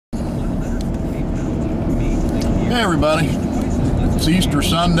Hey everybody, it's Easter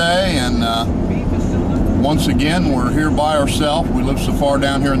Sunday, and once again we're here by ourselves. We live so far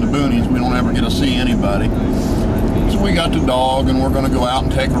down here in the boonies we don't ever get to see anybody. So we got the dog and we're going to go out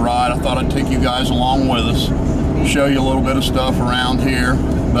and take a ride. I thought I'd take you guys along with us, show you a little bit of stuff around here.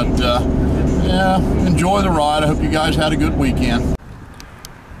 But yeah, enjoy the ride. I hope you guys had a good weekend.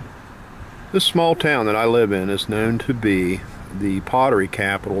 This small town that I live in is known to be the pottery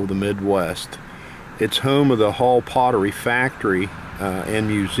capital of the Midwest. It's home of the Hall Pottery Factory and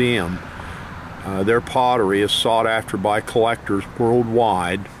Museum. Their pottery is sought after by collectors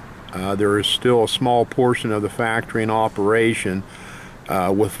worldwide. There is still a small portion of the factory in operation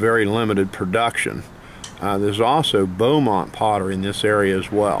with very limited production. There's also Beaumont pottery in this area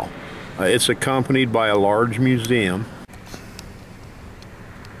as well. It's accompanied by a large museum.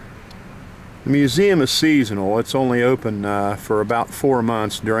 The museum is seasonal. It's only open for about 4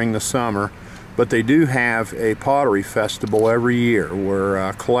 months during the summer. But they do have a pottery festival every year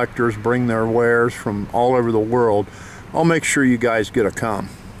where collectors bring their wares from all over the world. I'll make sure you guys get to come.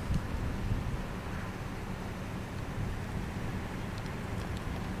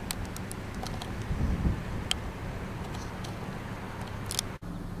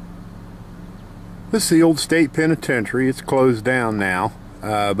 This is the old state penitentiary. It's closed down now,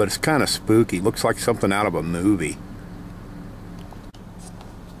 but it's kind of spooky. Looks like something out of a movie.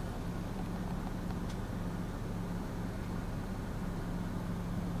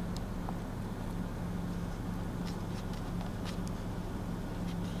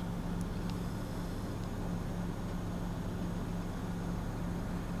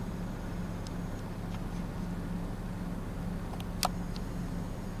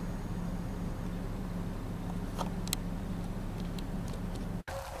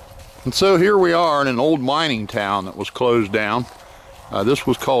 And so here we are in an old mining town that was closed down. This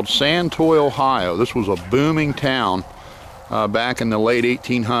was called Santoy, Ohio. This was a booming town back in the late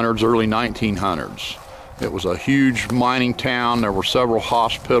 1800s, early 1900s. It was a huge mining town. There were several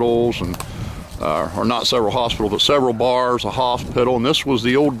hospitals, and or not several hospitals, but several bars, a hospital, and this was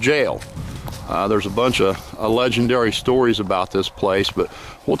the old jail. There's a bunch of legendary stories about this place, but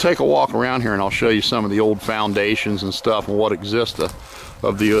we'll take a walk around here and I'll show you some of the old foundations and stuff and what exists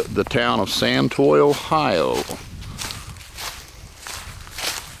of the town of Santoy, Ohio.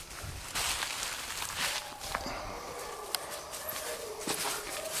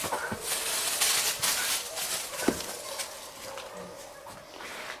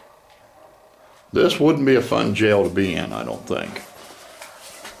 This wouldn't be a fun jail to be in, I don't think.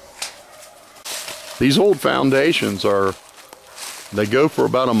 These old foundations they go for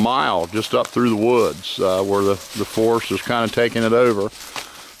about a mile just up through the woods where the forest is kind of taking it over.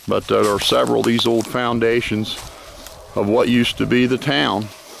 But there are several of these old foundations of what used to be the town.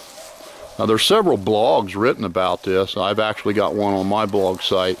 Now there's several blogs written about this. I've actually got one on my blog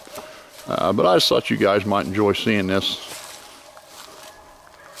site. But I just thought you guys might enjoy seeing this.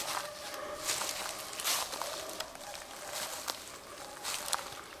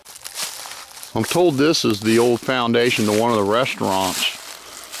 I'm told this is the old foundation to one of the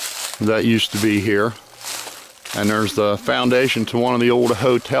restaurants that used to be here. And there's the foundation to one of the old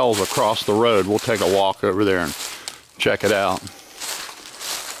hotels across the road. We'll take a walk over there and check it out.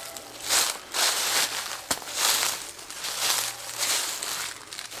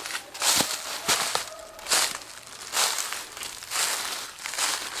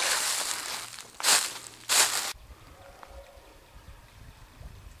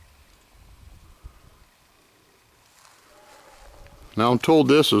 Now I'm told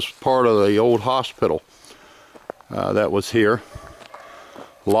this is part of the old hospital that was here.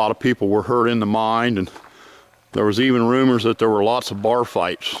 A lot of people were hurt in the mine, and there was even rumors that there were lots of bar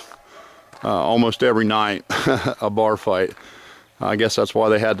fights. Almost every night, a bar fight. I guess that's why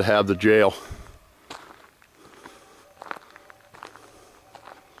they had to have the jail.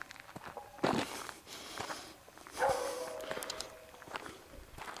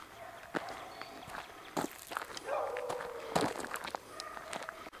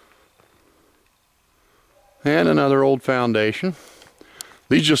 And another old foundation.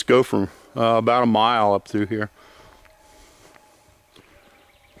 These just go from about a mile up through here.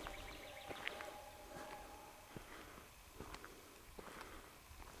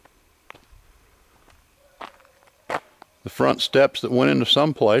 The front steps that went into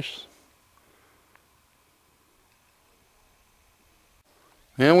some place.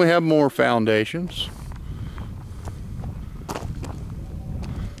 And we have more foundations.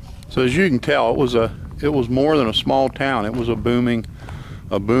 So as you can tell, it was more than a small town. It was a booming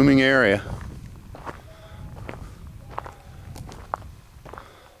area.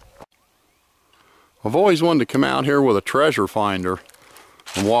 I've always wanted to come out here with a treasure finder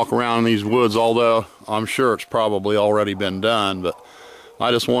and walk around in these woods, although I'm sure it's probably already been done, but I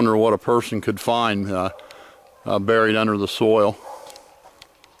just wonder what a person could find buried under the soil.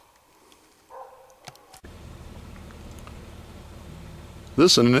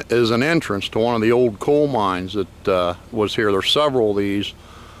 This is an entrance to one of the old coal mines that was here. There's several of these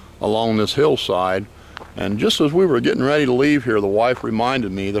along this hillside, and just as we were getting ready to leave here, the wife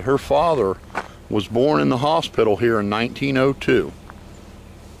reminded me that her father was born in the hospital here in 1902.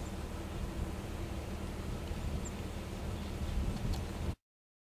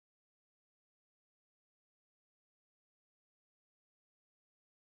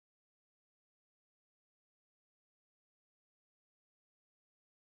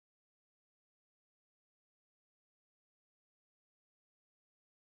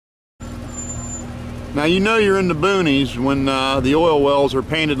 Now you know you're in the boonies when the oil wells are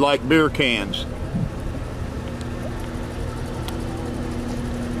painted like beer cans.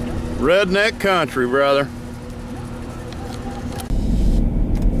 Redneck country, brother.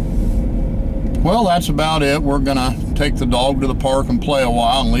 Well, that's about it. We're gonna take the dog to the park and play a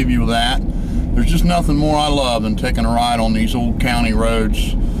while and leave you with that. There's just nothing more I love than taking a ride on these old county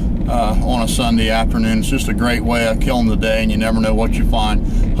roads on a Sunday afternoon. It's just a great way of killing the day, and you never know what you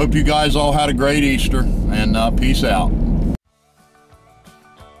find. Hope you guys all had a great Easter, and peace out.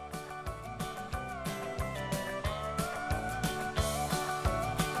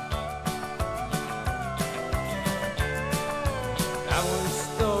 I once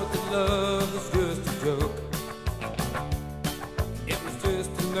thought that love was just a joke. It was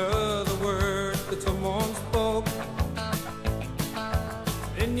just another word that someone spoke.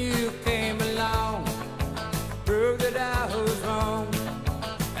 Then you came along, proved that I was wrong.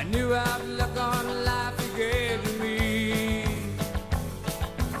 I knew I'd look on life you gave to me.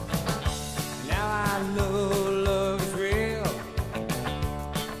 Now I know love is real.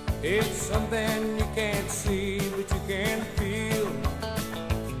 It's something you can't see, but you can feel.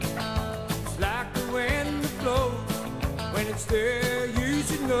 It's like the wind that blows. When it's there, you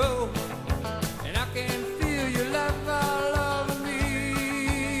should know. And I can feel your love all over me.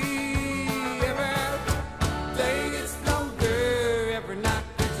 Every day gets longer, every night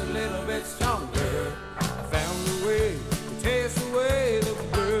gets a little bit stronger. I found a way to chase away the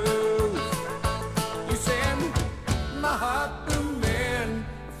blues. You send my heart booming,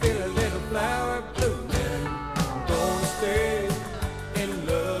 I feel a little flower blue.